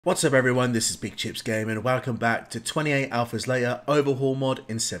What's up everyone, this is Big Chips Game and welcome back to 28 alphas later, overhaul mod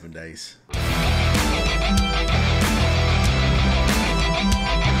in 7 days.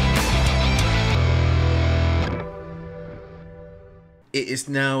 It is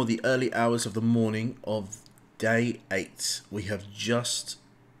now the early hours of the morning of day 8. We have just,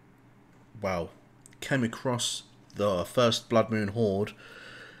 came across the first Blood Moon Horde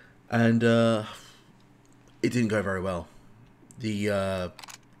and it didn't go very well. The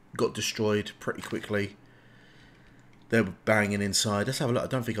got destroyed pretty quickly. They were banging inside. Let's have a look. I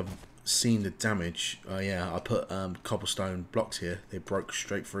don't think I've seen the damage. Oh yeah, I put cobblestone blocks here. They broke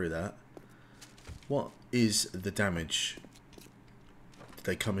straight through that. What is the damage? Did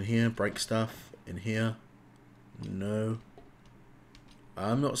they come in here, break stuff in here? No.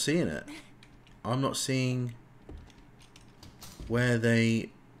 I'm not seeing it. I'm not seeing where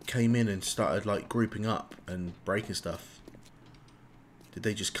they came in and started like grouping up and breaking stuff. Did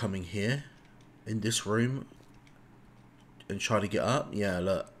they just come in here, in this room, and try to get up? Yeah,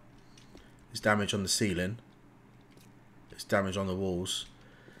 look. There's damage on the ceiling. There's damage on the walls.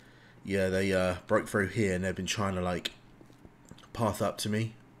 Yeah, they broke through here and they've been trying to like path up to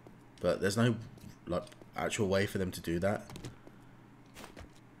me, but there's no like actual way for them to do that.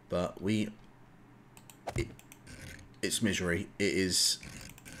 But it's misery. It is.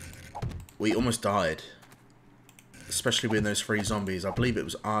 We almost died. Especially with those 3 zombies. I believe it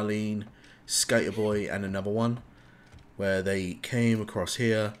was Arlene, Skater Boy, and another one. Where they came across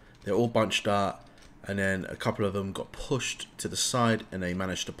here. They're all bunched up. And then a couple of them got pushed to the side. And they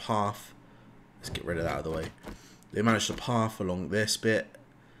managed to path. Let's get rid of that out of the way. They managed to path along this bit.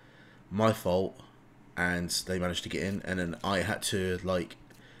 My fault. And they managed to get in. And then I had to like...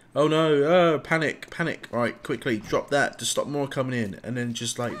 Oh no, panic, panic. Right, quickly, drop that to stop more coming in. And then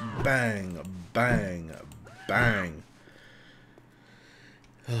just like bang, bang, bang.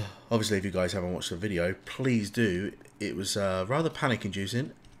 Obviously, if you guys haven't watched the video, please do. It was rather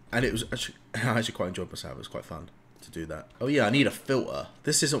panic-inducing, and it was actually I actually quite enjoyed myself. It was quite fun to do that. Oh yeah, I need a filter.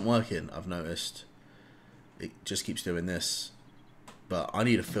 This isn't working. I've noticed. It just keeps doing this, but I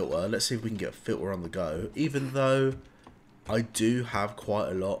need a filter. Let's see if we can get a filter on the go. Even though I do have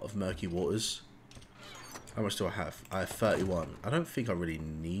quite a lot of murky waters. How much do I have? I have 31. I don't think I really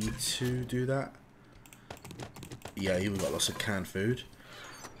need to do that. Yeah, we've got lots of canned food.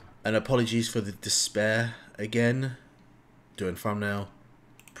 And apologies for the despair again. Doing thumbnail.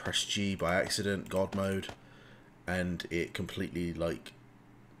 Press G by accident, God mode. And it completely like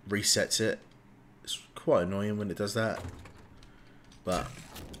resets it. It's quite annoying when it does that. But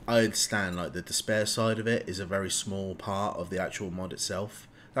I understand like the despair side of it is a very small part of the actual mod itself.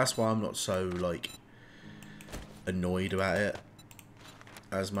 That's why I'm not so like annoyed about it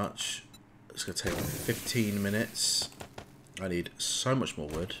as much. It's going to take 15 minutes. I need so much more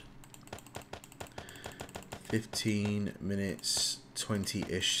wood. 15 minutes,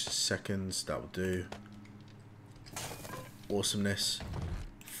 20-ish seconds. That will do. Awesomeness.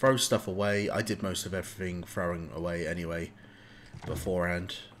 Throw stuff away. I did most of everything throwing away anyway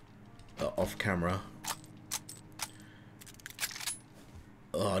beforehand. Off camera.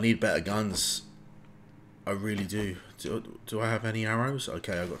 Oh, I need better guns. I really do. Do I have any arrows?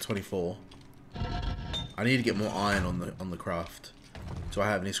 Okay, I've got 24. I need to get more iron on the craft. Do I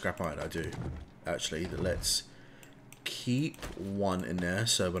have any scrap iron? I do. Actually, let's keep 1 in there.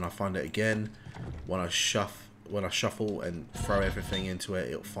 So when I find it again, when I shuffle and throw everything into it,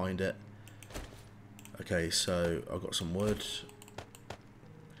 it'll find it. Okay, so I've got some wood.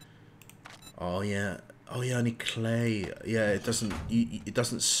 Oh yeah. Oh yeah, I need clay. Yeah, it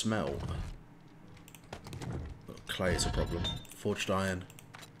doesn't smell. Clay is a problem. Forged iron,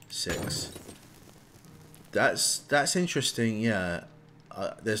 6. That's interesting. Yeah,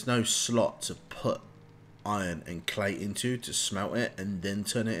 there's no slot to put iron and clay into to smelt it and then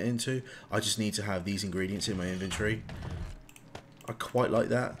turn it into. I just need to have these ingredients in my inventory. I quite like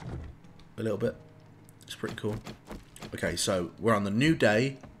that a little bit. It's pretty cool. Okay, so we're on the new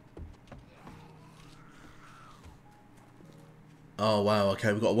day. Oh wow,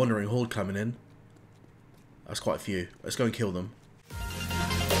 okay, we've got a wandering horde coming in. That's quite a few. Let's go and kill them.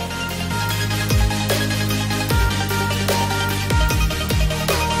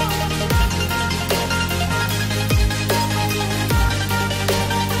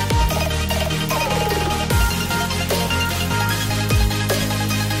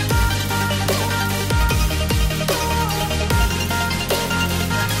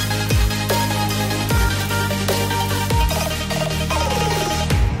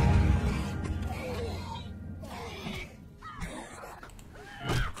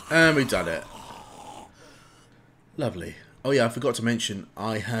 And we've done it. Lovely. Oh yeah, I forgot to mention,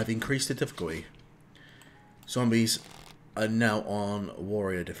 I have increased the difficulty. Zombies are now on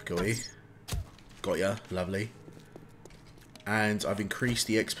warrior difficulty. Got ya, lovely. And I've increased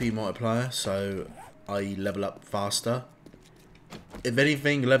the XP multiplier, so I level up faster. If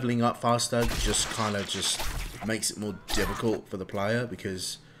anything, leveling up faster just makes it more difficult for the player,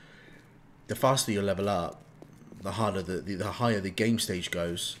 because the faster you level up, the harder the higher the game stage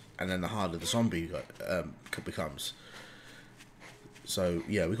goes, and then the harder the zombie becomes. So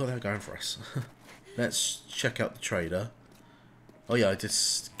yeah, we got that going for us. Let's check out the trader. Oh yeah, I did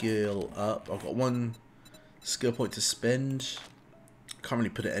skill up. I've got 1 skill point to spend. Can't really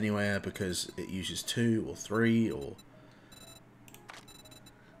put it anywhere because it uses 2 or 3, or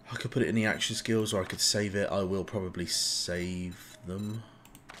I could put it in the action skills, or I could save it. I will probably save them.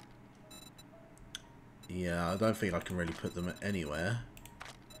 Yeah, I don't think I can really put them anywhere.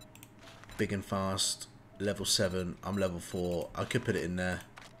 Big and fast, level 7, I'm level 4. I could put it in there.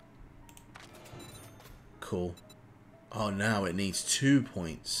 Cool. Oh, now it needs 2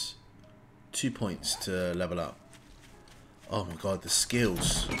 points. 2 points to level up. Oh my god, the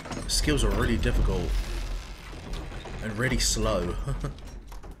skills. The skills are really difficult. And really slow.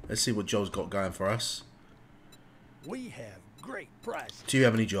 Let's see what Joel's got going for us. We have great prices. Do you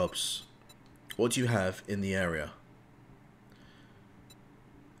have any jobs? What do you have in the area?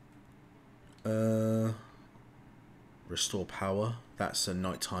 Restore power. That's a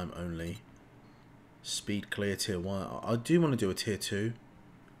nighttime only. Speed clear tier 1. I do want to do a tier 2.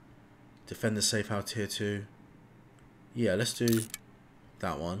 Defend the safe house tier 2. Yeah, let's do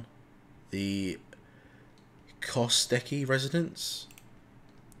that one. The Kosteki residence.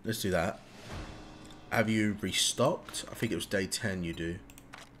 Let's do that. Have you restocked? I think it was day 10 you do.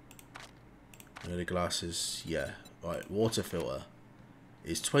 The glasses, yeah. Right, water filter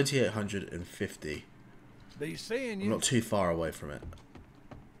is 2,850. Be seeing you. I'm not too far away from it.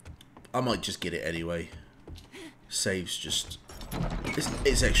 I might just get it anyway. Saves just...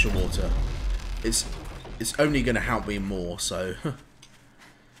 It's extra water. It's only going to help me more, so... But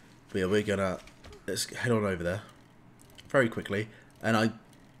yeah, we're going to... Let's head on over there. Very quickly. And I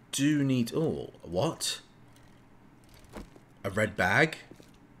do need... Oh, what? A red bag?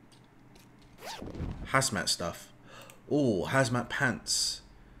 Hazmat stuff. Oh, hazmat pants.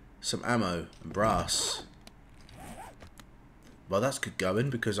 Some ammo and brass. Well, that's good going,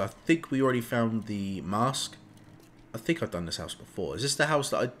 because I think we already found the mask. I think I've done this house before. Is this the house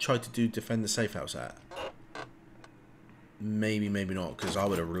that I tried to defend the safe house at? Maybe, maybe not, because I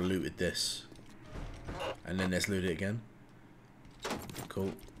would have looted this. And then let's loot it again.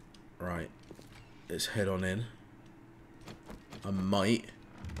 Cool. Right. Let's head on in. I might...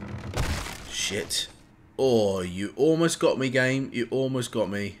 Shit. Oh, you almost got me, game. You almost got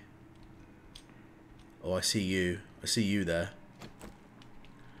me. Oh, I see you. I see you there.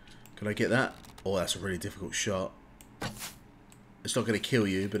 Can I get that? Oh, that's a really difficult shot. It's not going to kill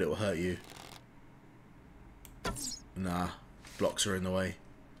you, but it will hurt you. Nah. Blocks are in the way.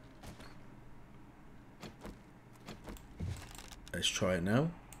 Let's try it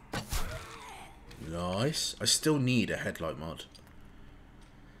now. Nice. I still need a headlight mod.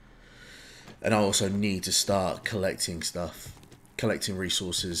 And I also need to start collecting stuff. Collecting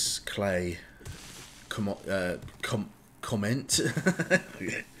resources, clay, comment.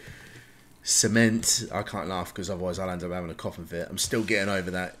 Cement. I can't laugh because otherwise I'll end up having a coughing fit. I'm still getting over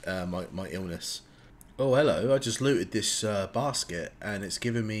that, my illness. Oh, hello. I just looted this basket and it's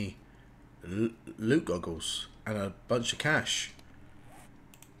giving me loot goggles and a bunch of cash.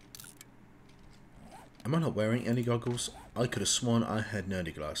 Am I not wearing any goggles? I could have sworn I had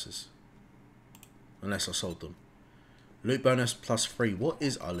nerdy glasses. Unless I sold them. Loot bonus +3. What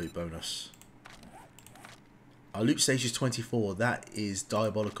is our loot bonus? Our loot stage is 24. That is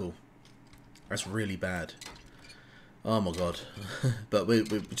diabolical. That's really bad. Oh my god. But we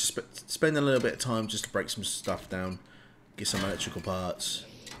just spend a little bit of time just to break some stuff down. Get some electrical parts.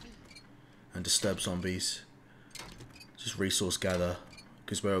 And disturb zombies. Just resource gather.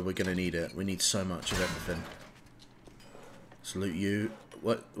 Because we're going to need it. We need so much of everything. Let's loot you.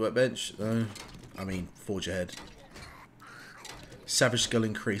 Workbench? I mean, forge ahead. Savage skill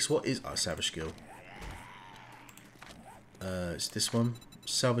increase. What is our savage skill? It's this one.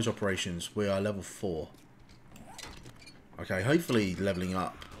 Salvage operations. We are level 4. Okay, hopefully leveling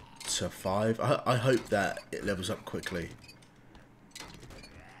up to 5. I hope that it levels up quickly.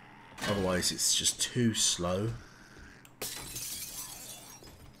 Otherwise, it's just too slow.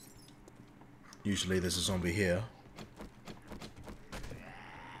 Usually there's a zombie here.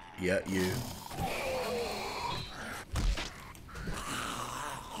 Yeah, you.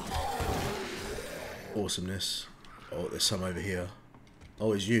 Awesomeness. Oh, there's some over here.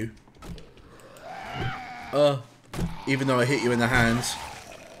 Oh, it's you. Even though I hit you in the hands,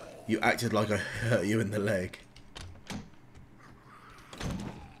 you acted like I hurt you in the leg.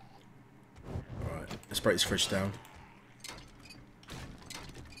 Alright, let's break this fridge down.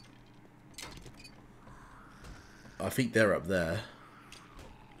 I think they're up there,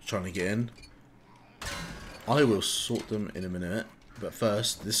 trying to get in. I will sort them in a minute, but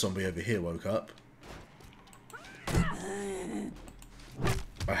first, this zombie over here woke up.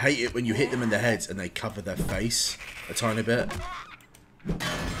 I hate it when you hit them in the heads and they cover their face a tiny bit.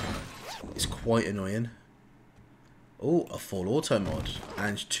 It's quite annoying. Oh, a full auto mod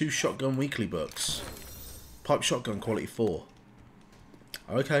and 2 shotgun weekly books. Pipe shotgun quality 4.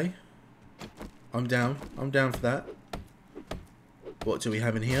 Okay. I'm down. I'm down for that. What do we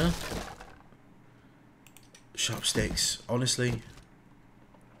have in here? Sharp sticks. Honestly.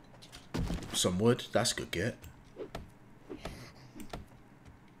 Some wood. That's a good get.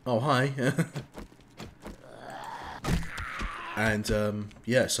 Oh, hi. And,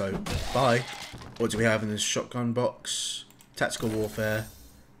 yeah, so, bye. What do we have in this shotgun box? Tactical warfare.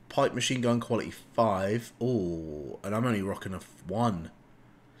 Pipe machine gun quality 5. Oh, and I'm only rocking a 1.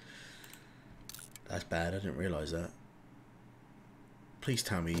 That's bad. I didn't realise that. Please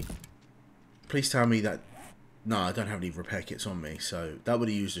tell me that... No, I don't have any repair kits on me, so that would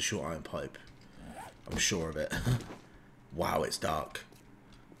have used a short iron pipe. I'm sure of it. Wow, it's dark.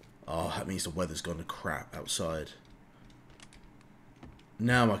 Oh, that means the weather's gone to crap outside.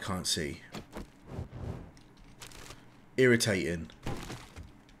 Now I can't see. Irritating.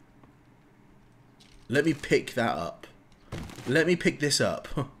 Let me pick that up. Let me pick this up.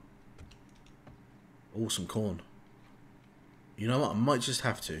 Oh, some corn. You know what? I might just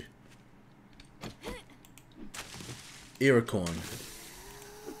have to. Ear corn.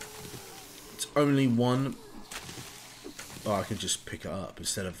 It's only 1. Oh, I can just pick it up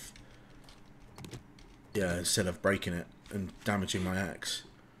instead of... Yeah, instead of breaking it and damaging my axe.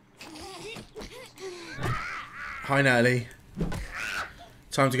 Hi, Natalie.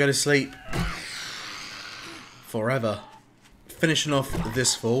 Time to go to sleep. Forever. Finishing off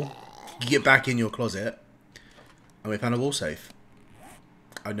this full. Get back in your closet. And we found a wall safe.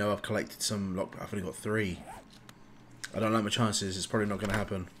 I know I've collected some lock. I've only got 3. I don't like my chances. It's probably not going to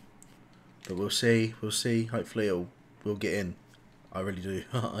happen. But we'll see. We'll see. Hopefully we'll get in. I really do.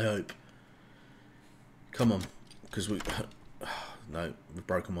 I hope. Come on. Because we... No, we've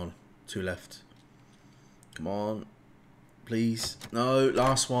broken 1. 2 left. Come on. Please. No,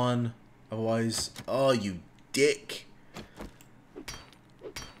 last one. Otherwise... Oh, you dick.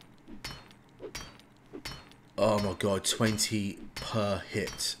 Oh my god, 20 per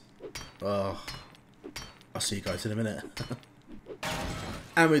hit. Oh, I'll see you guys in a minute.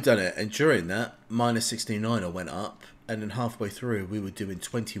 And we've done it. And during that, minus 69 I went up. And then halfway through, we were doing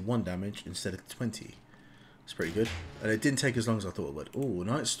 21 damage instead of 20. It's pretty good. And it didn't take as long as I thought it would. Oh,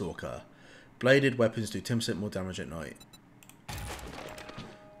 Night Stalker. Bladed weapons do 10% more damage at night.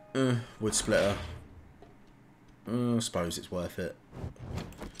 Wood splitter. I suppose it's worth it.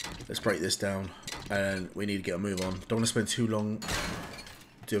 Let's break this down. And we need to get a move on. Don't want to spend too long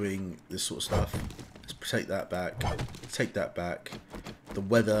doing this sort of stuff. Let's take that back. Take that back. The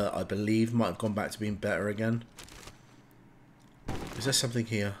weather, I believe, might have gone back to being better again. Is there something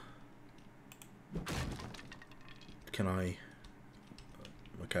here? Can I...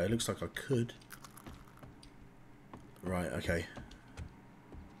 Okay, it looks like I could. Right, okay.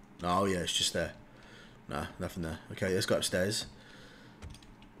 Oh, yeah, it's just there. Nah, nothing there. Okay, let's go upstairs.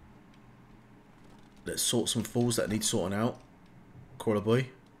 Let's sort some fools that need sorting out. Crawler boy.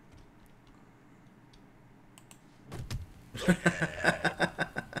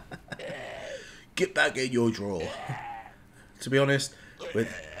 Get back in your drawer. To be honest,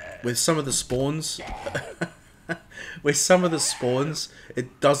 with some of the spawns,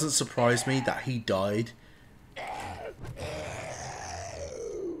 it doesn't surprise me that he died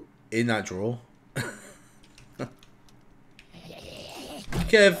in that drawer.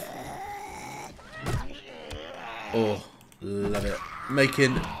 Kev. Oh, love it.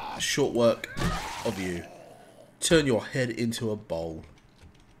 Making short work of you. Turn your head into a bowl.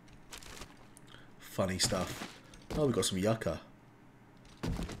 Funny stuff. Oh, we've got some yucca.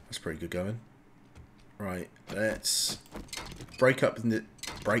 That's pretty good going. Right, let's break open.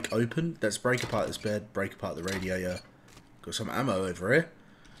 Let's break apart this bed, break apart the radiator. Got some ammo over here.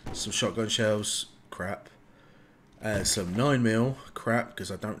 Some shotgun shells. Crap. Some 9mm. Crap,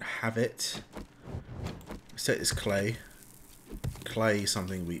 because I don't have it. Let's take this clay. Clay is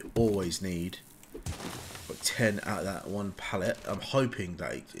something we always need. Got 10 out of that one pallet. I'm hoping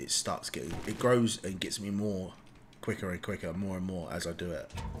that it starts getting... It grows and gets me more quicker and quicker, more and more as I do it.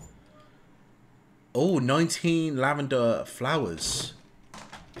 Oh, 19 lavender flowers.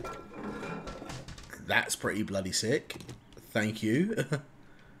 That's pretty bloody sick. Thank you.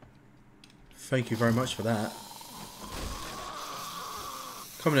 Thank you very much for that.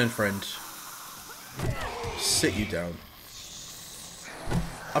 Come on in, friend. Sit you down.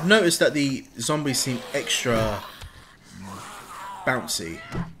 I've noticed that the zombies seem extra bouncy.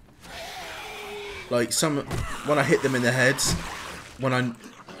 Like some, when I hit them in the heads,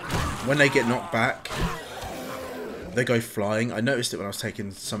 when they get knocked back, they go flying. I noticed it when I was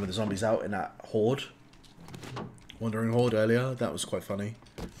taking some of the zombies out in that horde, wandering horde earlier. That was quite funny.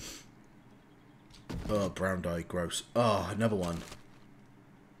 Oh, brown dye, gross. Oh, another one.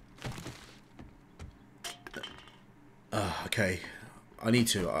 Okay, I need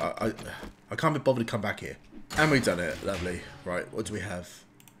to. I can't be bothered to come back here. And we've done it. Lovely. Right, what do we have?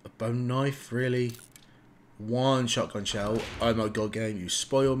 A bone knife, really? One shotgun shell. Oh my god, game, you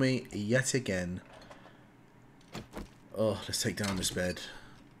spoil me yet again. Oh, let's take down this bed.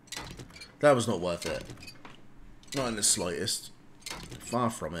 That was not worth it. Not in the slightest. Far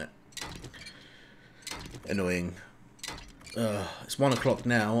from it. Annoying. It's 1 o'clock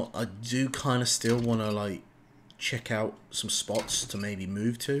now. I do kind of still want to, like, check out some spots to maybe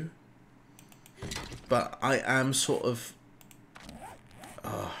move to. But I am sort of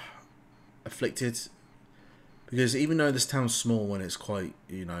afflicted. Because even though this town's small and it's quite,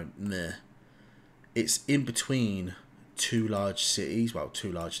 you know, meh, it's in between two large cities. Well,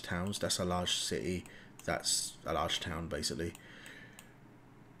 two large towns. That's a large city. That's a large town, basically.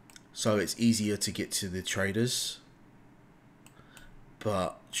 So it's easier to get to the traders.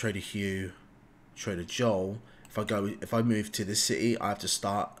 But Trader Hugh, Trader Joel, if I move to this city, I have to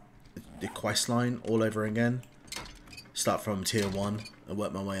start the quest line all over again. Start from tier 1 and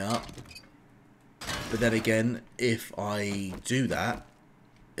work my way up. But then again, if I do that,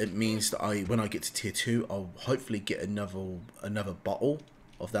 it means that when I get to tier 2, I'll hopefully get another bottle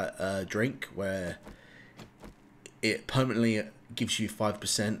of that drink where it permanently gives you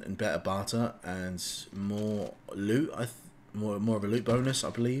 5% and better barter and more loot. More of a loot bonus, I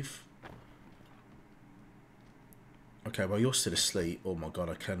believe. Okay, well, you're still asleep. Oh my god,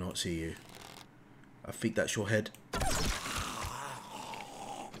 I cannot see you. I think that's your head.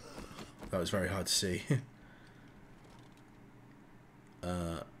 That was very hard to see.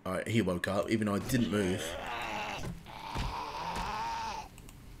 Alright, he woke up, even though I didn't move.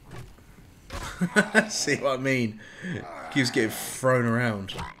 See what I mean? He was getting thrown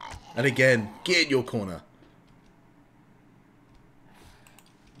around. And again, get in your corner.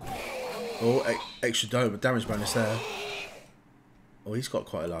 Oh, extra damage bonus there. Oh, he's got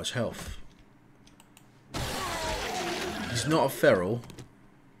quite a large health. He's not a feral.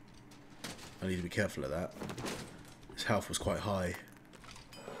 I need to be careful of that. His health was quite high.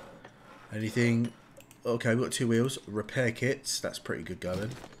 Anything? Okay, we've got 2 wheels. Repair kits. That's pretty good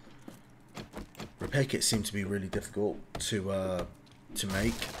going. Repair kits seem to be really difficult to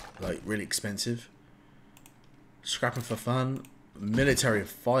make. Like, really expensive. Scrapping for fun. Military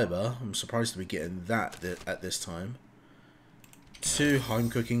fiber. I'm surprised to be getting that at this time. 2 home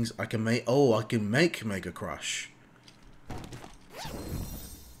cookings. I can make. Oh, I can make Mega Crush.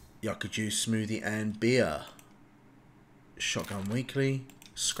 Yucca juice, smoothie, and beer. Shotgun weekly.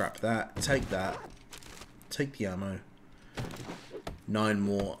 Scrap that. Take that. Take the ammo. 9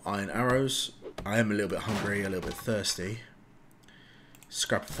 more iron arrows. I am a little bit hungry, a little bit thirsty.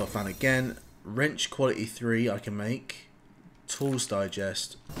 Scrap for fun again. Wrench quality 3 I can make. Tools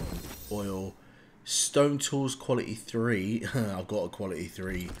digest. Oil. Stone tools quality 3. I've got a quality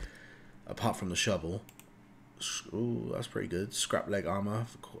 3 apart from the shovel. Ooh, that's pretty good. Scrap leg armor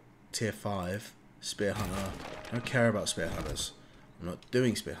for tier 5. Spear hunter. I don't care about spear hunters. I'm not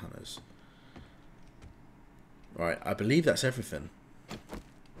doing spear hunters. Right, I believe that's everything.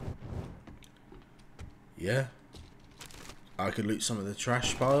 Yeah. I could loot some of the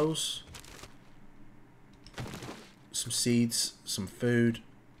trash piles. Some seeds, some food.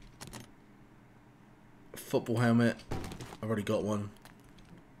 A football helmet. I've already got one.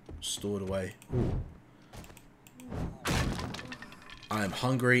 Stored away. Ooh. I am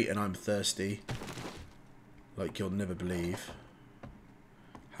hungry and I'm thirsty. Like you'll never believe.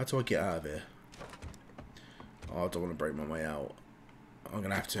 How do I get out of here? Oh, I don't want to break my way out. I'm going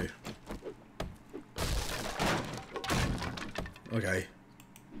to have to. Okay.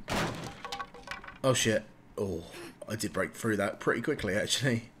 Oh shit. Oh, I did break through that pretty quickly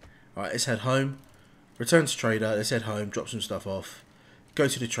actually. Alright, let's head home. Return to trader. Let's head home. Drop some stuff off. Go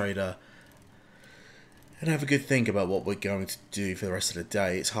to the trader. And have a good think about what we're going to do for the rest of the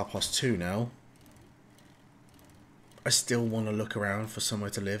day. It's 2:30 now. I still want to look around for somewhere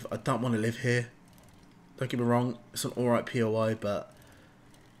to live. I don't want to live here. Don't get me wrong, it's an alright POI, but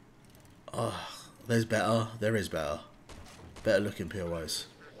there's better. There is better. Better looking POIs.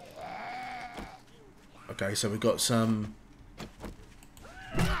 Okay, so we got some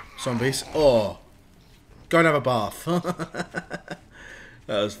zombies. Oh, go and have a bath. That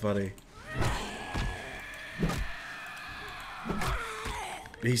was funny.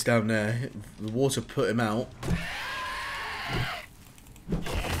 He's down there. The water put him out.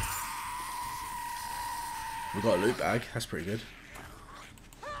 We got a loot bag. That's pretty good.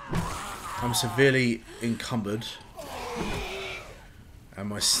 I'm severely encumbered. And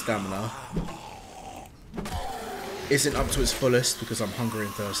my stamina isn't up to its fullest because I'm hungry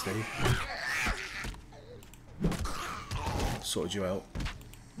and thirsty. Sorted you out.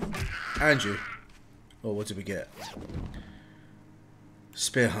 And you. Oh, what did we get?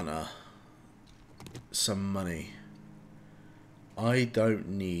 Spear Hunter. Some money. I don't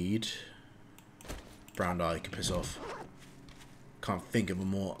need... Brown dye, can piss off. Can't think of a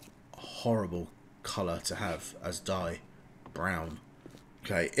more horrible colour to have as dye. Brown.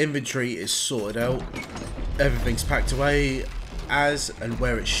 Okay, inventory is sorted out. Everything's packed away as and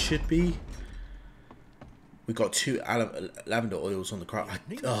where it should be. We got 2 lavender oils on the craft.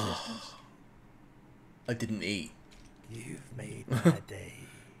 I didn't eat. You've made my day.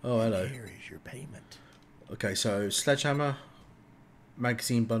 Oh, hello. Here is your payment. Okay, so sledgehammer,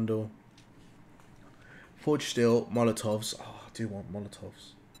 magazine bundle, forged steel, molotovs. Oh, I do want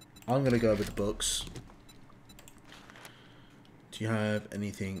molotovs. I'm gonna go over the books. Do you have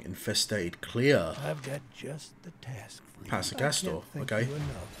anything infestated clear? I've got just the task for you. Pass a gas door. Okay.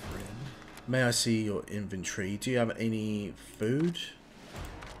 Enough, friend. May I see your inventory? Do you have any food?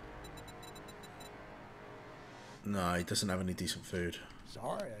 No, he doesn't have any decent food.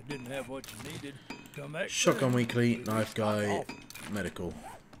 Sorry, I didn't have what you needed. Come back. Shotgun soon. weekly, knife guy, medical.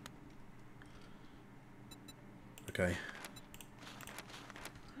 Okay.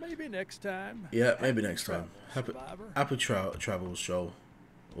 Maybe next time. Yeah, maybe next time. Survivor. Apple Travels, Joel.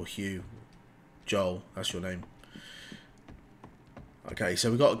 Or Hugh. Joel, that's your name. Okay, so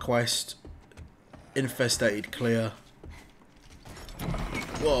we got a quest. Infestated clear.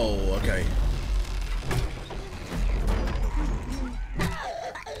 Whoa, okay.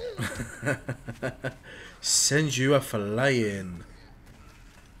 Send you a filleting.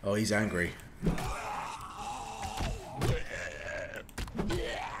 Oh, he's angry.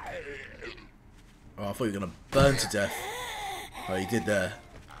 Oh, I thought you were gonna burn to death. Oh, you did there.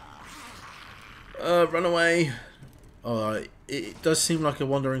 Run away. Oh, it does seem like a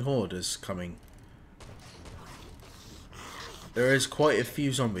wandering horde is coming. There is quite a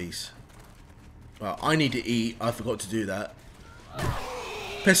few zombies. Well, I need to eat. I forgot to do that.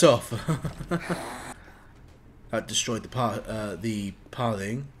 Piss off. That destroyed the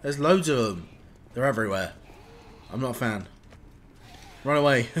pathing. There's loads of them. They're everywhere. I'm not a fan. Run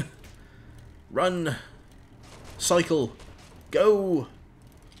away. Run. Cycle. Go.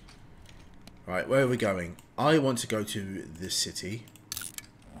 Right, where are we going? I want to go to this city.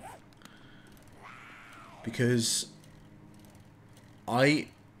 Because I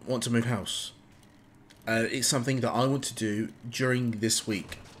want to move house. It's something that I want to do during this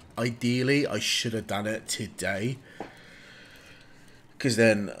week. Ideally, I should have done it today. Because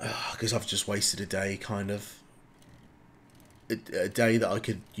I've just wasted a day, kind of. A day that I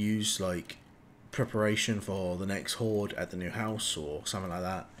could use, like, preparation for the next horde at the new house or something like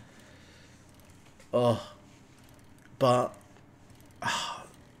that. But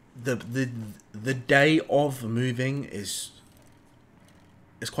the day of moving is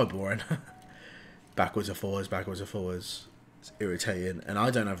quite boring. Backwards and forwards, backwards and forwards. It's irritating, and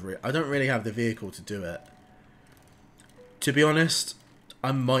I don't really have the vehicle to do it. To be honest,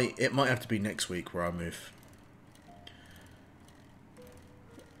 it might have to be next week where I move.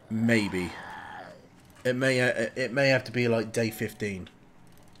 Maybe. It may have to be like day 15.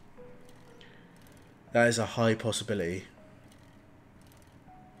 That is a high possibility.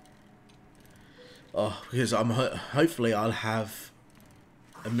 Oh, because hopefully I'll have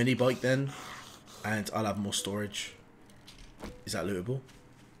a mini bike then, and I'll have more storage. Is that lootable?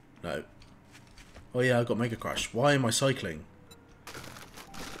 No. Oh yeah, I got Mega Crash. Why am I cycling?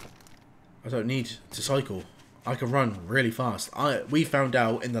 I don't need to cycle. I can run really fast. We found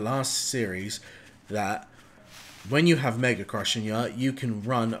out in the last series that when you have Mega Crash in you can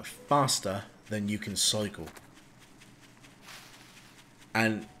run faster than you can cycle.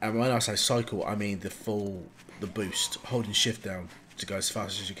 And when I say cycle, I mean the boost, holding shift down to go as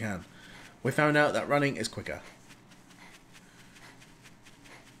fast as you can. We found out that running is quicker.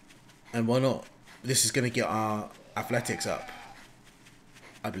 And why not? This is going to get our athletics up.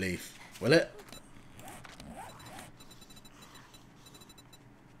 I believe. Will it?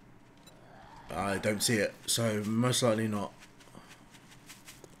 I don't see it, so most likely not.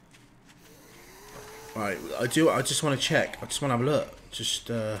 Right, I just want to check. I just want to have a look. Just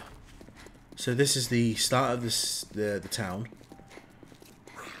so this is the start of the town.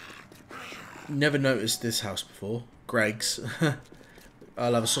 Never noticed this house before. Greg's.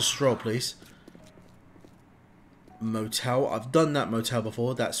 I'll have a sausage roll, please. Motel. I've done that motel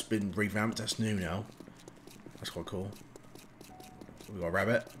before. That's been revamped. That's new now. That's quite cool. We got a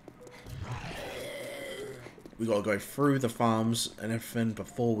rabbit. We got to go through the farms and everything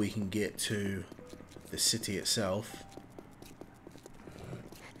before we can get to the city itself.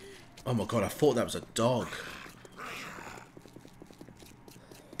 Oh my god, I thought that was a dog.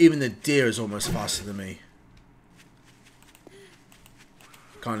 Even the deer is almost faster than me.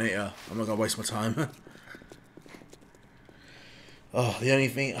 Can't hit her. I'm not going to waste my time. Oh, the only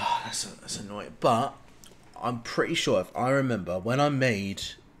thing... Oh, that's annoying. But I'm pretty sure, if I remember, when I made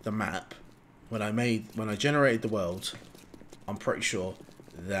the map, when I generated the world, I'm pretty sure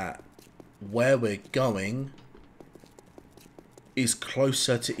that where we're going is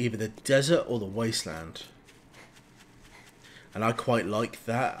closer to either the desert or the wasteland. And I quite like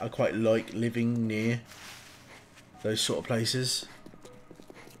that. I quite like living near those sort of places.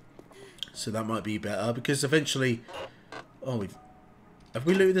 So that might be better, because eventually... Oh, have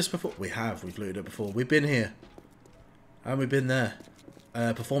we looted this before? We have. We've looted it before. We've been here. And we've been there.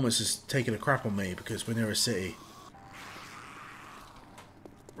 Performance is taking a crap on me because we're near a city.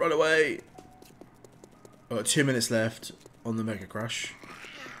 Run away! I've got 2 minutes left on the Mega Crash.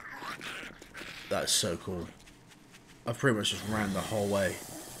 That's so cool. I've pretty much just ran the whole way.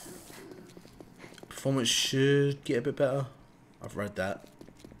 Performance should get a bit better. I've read that.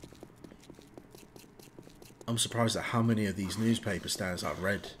 I'm surprised at how many of these newspaper stands I've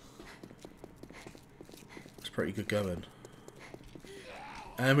read. It's pretty good going.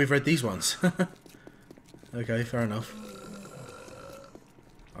 And we've read these ones. Okay, fair enough.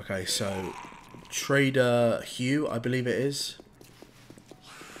 Okay, so Trader Hugh, I believe it is.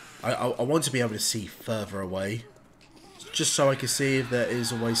 I want to be able to see further away, just so I can see if there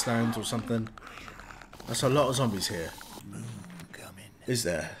is a wasteland or something. That's a lot of zombies here. Is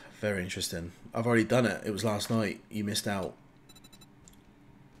there? Very interesting. I've already done it. It was last night. You missed out.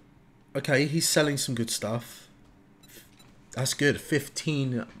 Okay, he's selling some good stuff. That's good.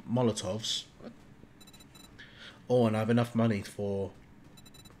 15 Molotovs. Oh, and I have enough money for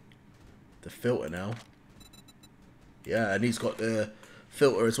the filter now. Yeah, and he's got the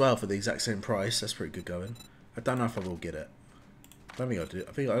filter as well for the exact same price. That's pretty good going. I don't know if I will get it. I don't think I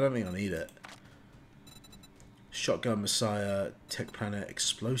do. I don't think I need it. Shotgun Messiah, Tech Planet,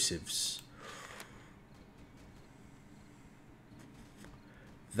 Explosives.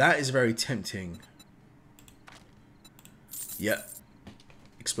 That is very tempting. Yep.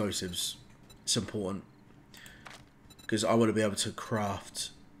 Explosives. It's important. Because I want to be able to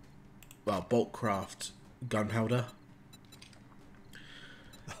craft, well, bulk craft gunpowder.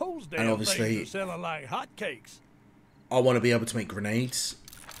 Those damn And obviously, things are selling like hotcakes. I want to be able to make grenades.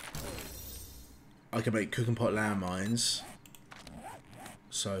 I can make cooking pot landmines.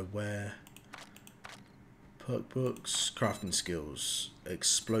 So where? Perk books, crafting skills,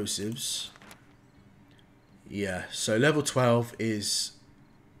 explosives. Yeah, so level 12 is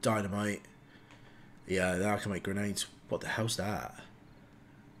dynamite. Yeah, now I can make grenades. What the hell's that?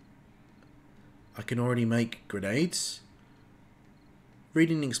 I can already make grenades.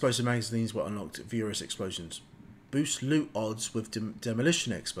 Reading explosive magazines will unlock various explosions. Boost loot odds with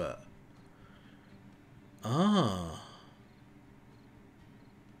demolition expert. Ah.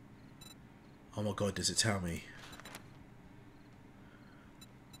 Oh my god, does it tell me?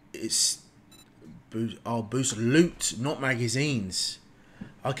 It's boost, oh, boost loot, not magazines.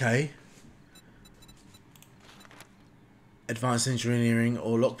 Okay. Advanced engineering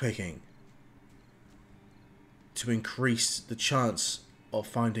or lockpicking. To increase the chance of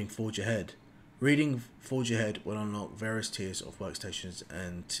finding Forge Ahead. Reading Forge Ahead will unlock various tiers of workstations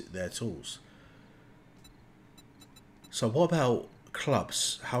and their tools. So what about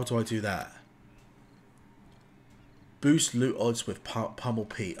clubs? How do I do that? Boost loot odds with Pummel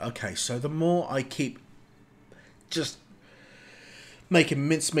Pete. Okay, so the more I keep just making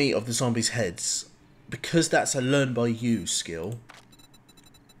mincemeat of the zombies' heads, because that's a learn by you skill,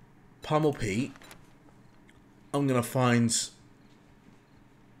 Pummel Pete, I'm going to find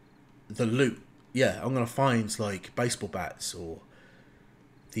the loot. Yeah, I'm going to find like baseball bats or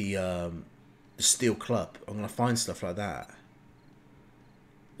the steel club. I'm going to find stuff like that.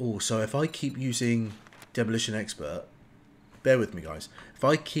 Oh, so if I keep using demolition expert, bear with me, guys. If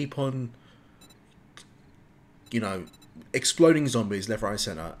I keep on, you know, exploding zombies left, right,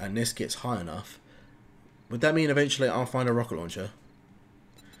 center, and this gets high enough, would that mean eventually I'll find a rocket launcher?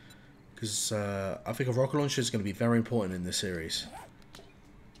 Because I think a rocket launcher is going to be very important in this series.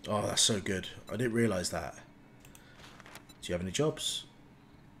 Oh, that's so good. I didn't realise that. Do you have any jobs?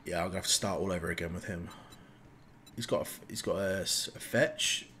 Yeah, I'm going to have to start all over again with him. He's got a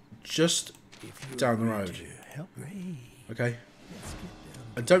fetch just down the road. Okay.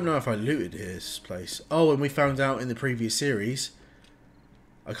 I don't know if I looted his place. Oh, and we found out in the previous series.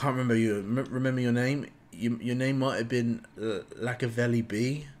 I can't remember remember your name. Your name might have been Lacavelli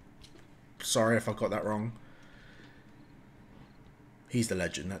B. Sorry if I got that wrong. He's the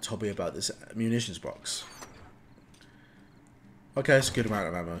legend that told me about this munitions box. Okay, that's a good amount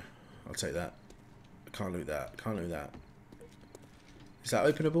of ammo. I'll take that. I can't loot that. Can't loot that. Is that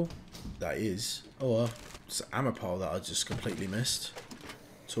openable? That is. Oh, well. It's an ammo pile that I just completely missed.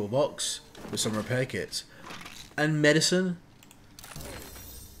 Toolbox with some repair kits. And medicine.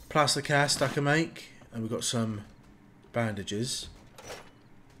 Plaster cast I can make. And we've got some bandages.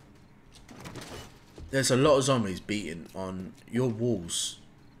 There's a lot of zombies beating on your walls,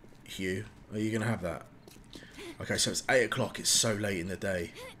 Hugh. Are you going to have that? Okay, so it's 8 o'clock. It's so late in the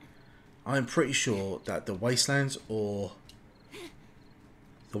day. I'm pretty sure that the wastelands or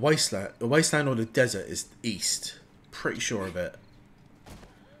the wasteland or the desert is east. Pretty sure of it.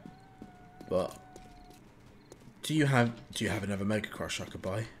 But do you have another Mega Crush I could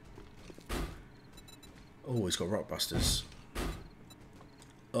buy? Oh, it's got rock busters.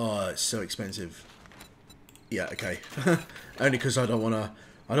 Oh, it's so expensive. Yeah, okay. Only because I don't want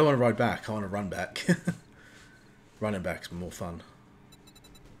to ride back. I want to run back. Running back's more fun.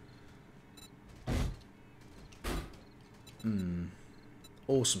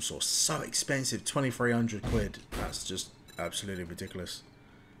 Awesome sauce. So expensive. 2,300 quid. That's just absolutely ridiculous.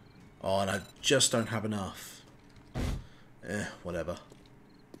 Oh, and I just don't have enough. Whatever.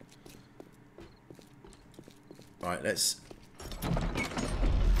 Right, let's...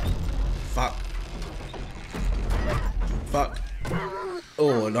 Fuck. Fuck.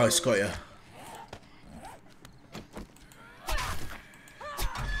 Oh, nice, got ya.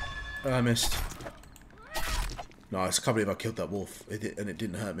 I missed. Nice, I can't believe I killed that wolf and it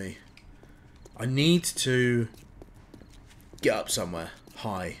didn't hurt me. I need to get up somewhere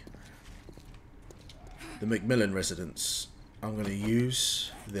high. The Macmillan residence. I'm going to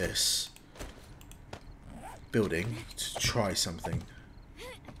use this building to try something.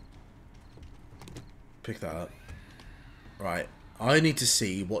 Pick that up. Right, I need to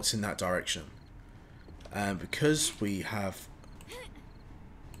see what's in that direction. And because we have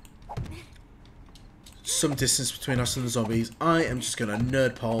some distance between us and the zombies, I am just going to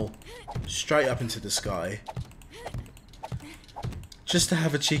nerd pole straight up into the sky. Just to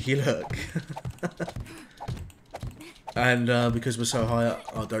have a cheeky look. And because we're so high up...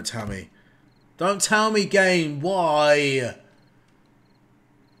 Oh, don't tell me. Don't tell me, game. Why?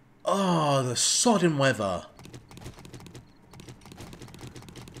 Oh, the sodden weather.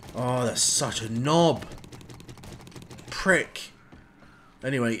 Oh, that's such a knob. Prick.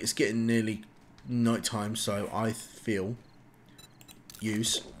 Anyway, it's getting nearly night time, so I feel...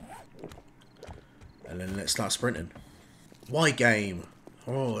 Use. And then let's start sprinting. Why, game?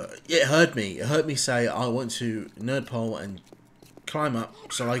 Oh, it heard me. It heard me say I want to nerd pole and climb up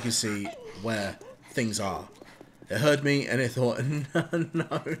so I can see where things are. It heard me and it thought,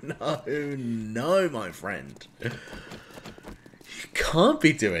 no, my friend. You can't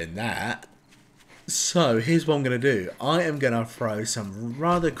be doing that. So, here's what I'm going to do. I am going to throw some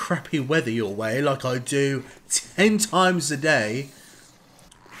rather crappy weather your way, like I do 10 times a day,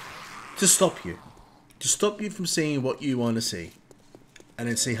 to stop you. To stop you from seeing what you want to see. And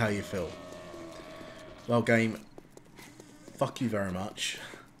then see how you feel. Well, game, fuck you very much.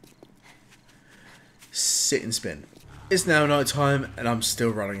 Sit and spin. It's now night time and I'm still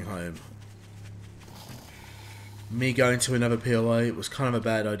running home. Me going to another POA was kind of a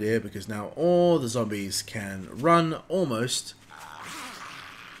bad idea because now all the zombies can run almost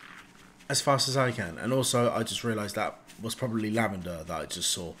as fast as I can. And also I just realised that was probably lavender that I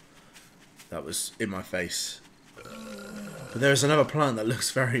just saw. That was in my face. But there is another plant that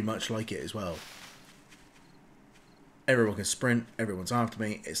looks very much like it as well. Everyone can sprint. Everyone's after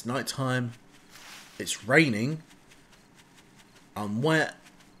me. It's night time. It's raining. I'm wet.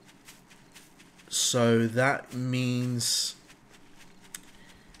 So that means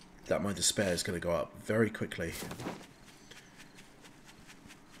that my despair is going to go up very quickly.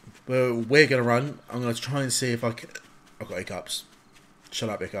 But we're going to run. I'm going to try and see if I can... I've got hiccups. Shut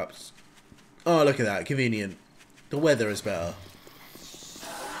up, hiccups. Oh, look at that. Convenient. The weather is better.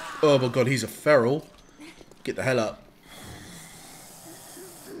 Oh my god, he's a feral. Get the hell up.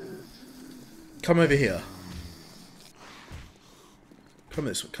 Come over here. Come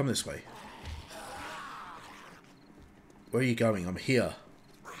this way. Where are you going? I'm here.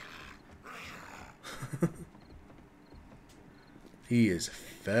 He is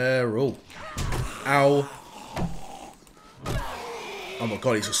feral. Ow. Oh my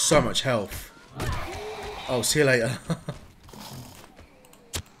god, he's got so much health. Oh, see you later.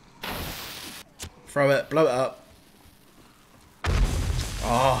 Throw it, blow it up.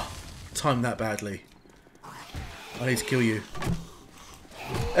 Ah, oh, timed that badly. I need to kill you.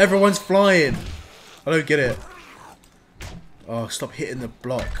 Everyone's flying. I don't get it. Oh, stop hitting the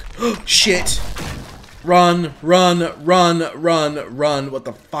block. Shit. Run, run, run, run, run. What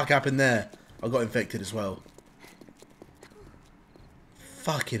the fuck happened there? I got infected as well.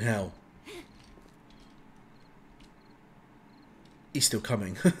 Fucking hell. He's still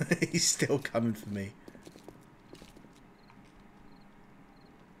coming. He's still coming for me.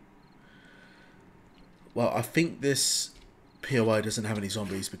 Well, I think this POI doesn't have any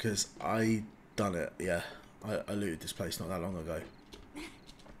zombies because I done it. Yeah, I looted this place not that long ago.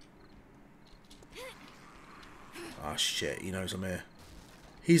 Ah, shit. He knows I'm here.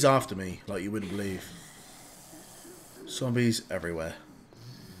 He's after me like you wouldn't believe. Zombies everywhere.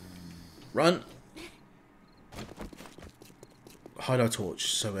 Run. Hide our torch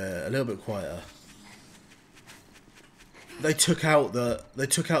so we're a little bit quieter. They took out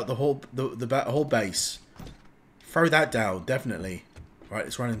the whole base. Throw that down, definitely. Right,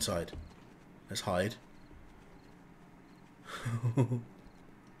 let's run inside. Let's hide. That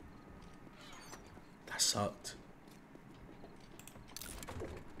sucked.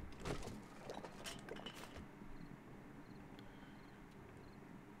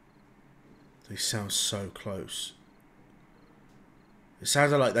 They sound so close. It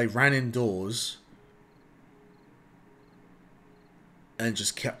sounded like they ran indoors and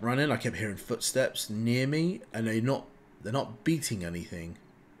just kept running. I kept hearing footsteps near me, and they're not beating anything.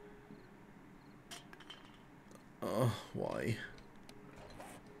 Oh, why?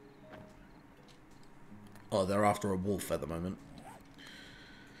 Oh, they're after a wolf at the moment.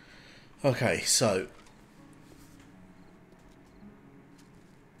 Okay, so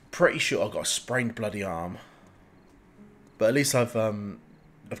pretty sure I've got a sprained bloody arm. But at least I've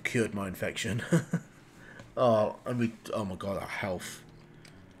cured my infection. Oh my god, our health.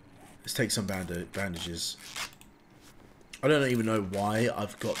 Let's take some bandages. I don't even know why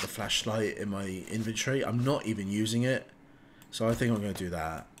I've got the flashlight in my inventory. I'm not even using it. So I think I'm going to do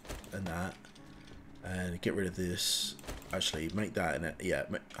that and that. And get rid of this. Actually, make that in it. Yeah,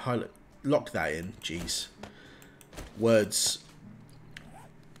 lock that in. Jeez. Words.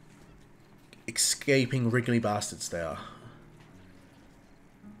 Escaping wriggly bastards they are.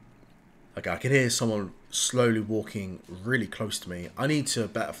 Okay, I can hear someone slowly walking really close to me. I need to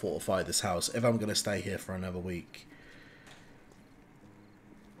better fortify this house if I'm going to stay here for another week.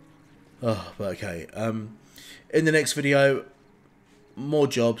 Oh, but okay. In the next video, more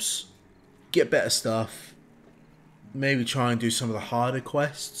jobs, get better stuff, maybe try and do some of the harder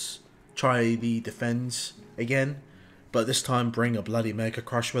quests, try the defense again, but this time bring a bloody Mega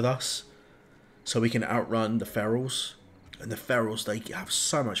Crush with us so we can outrun the ferals. And the ferals, they have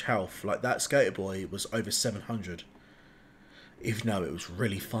so much health. Like that skater boy was over 700. Even though it was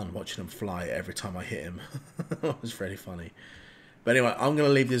really fun watching him fly every time I hit him. It was really funny. But anyway, I'm going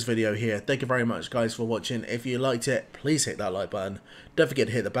to leave this video here. Thank you very much, guys, for watching. If you liked it, please hit that like button. Don't forget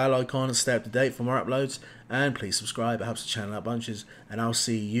to hit the bell icon and stay up to date for more uploads. And please subscribe. It helps the channel out bunches. And I'll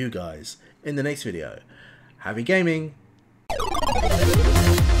see you guys in the next video. Happy gaming!